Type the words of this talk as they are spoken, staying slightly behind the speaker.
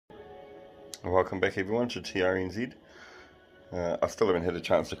Welcome back everyone to TRNZ. I still haven't had a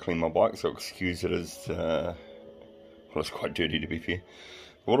chance to clean my bike, so excuse it as, well, it's quite dirty to be fair.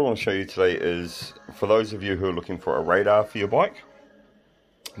 But what I want to show you today is, for those of you who are looking for a radar for your bike,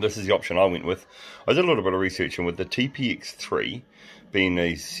 this is the option I went with. I did a little bit of research, and with the TPX 3 being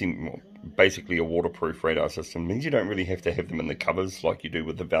basically a waterproof radar system, means you don't really have to have them in the covers like you do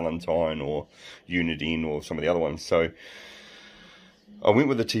with the Valentine or Uniden or some of the other ones. So I went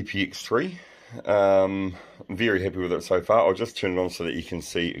with the TPX 3. I'm very happy with it so far. I'll just turn it on so that you can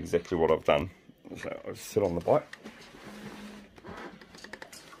see exactly what I've done. So I'll sit on the bike.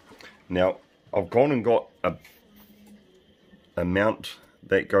 Now I've gone and got a mount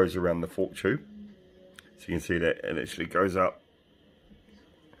that goes around the fork tube. So you can see that it actually goes up,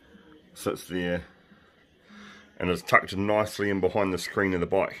 sits there, and is tucked nicely in behind the screen of the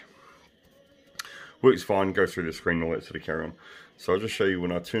bike. Works fine, goes through the screen, all that sort of carry on. So I'll just show you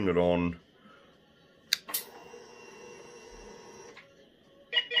when I turn it on.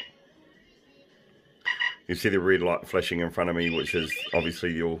 You see the red light flashing in front of me, which is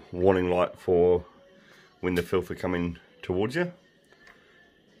obviously your warning light for when the filth are coming towards you.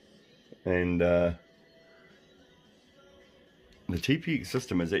 And the TPX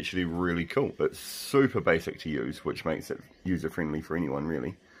system is actually really cool. It's super basic to use, which makes it user friendly for anyone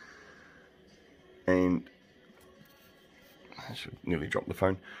really. And I should nearly drop the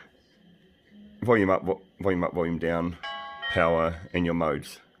phone. Volume up, volume down, power, and your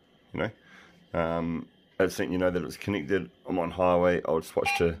modes. You know, it's letting you know that it's connected. I'm on highway. I'll switch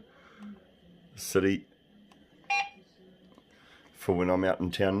to city for when I'm out in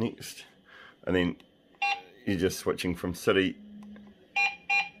town next, and then you're just switching from city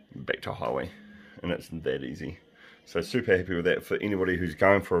back to highway, and it's that easy. So super happy with that. For anybody who's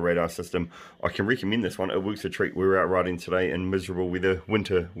going for a radar system, I can recommend this one. It works a treat. We were out riding today in miserable weather,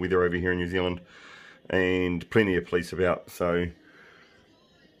 winter weather over here in New Zealand, and plenty of police about, so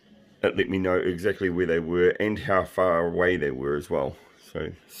it let me know exactly where they were and how far away they were as well.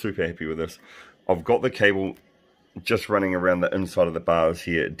 So super happy with this. I've got the cable just running around the inside of the bars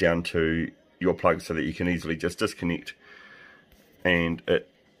here down to your plug so that you can easily just disconnect, and it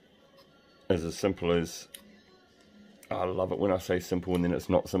is as simple as, I love it when I say simple and then it's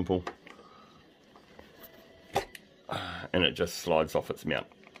not simple, and it just slides off its mount.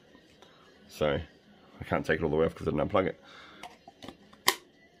 So I can't take it all the way off because I didn't unplug it.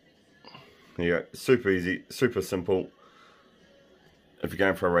 There you go, super easy, super simple. If you're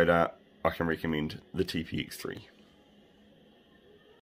going for a radar, I can recommend the TPX 3.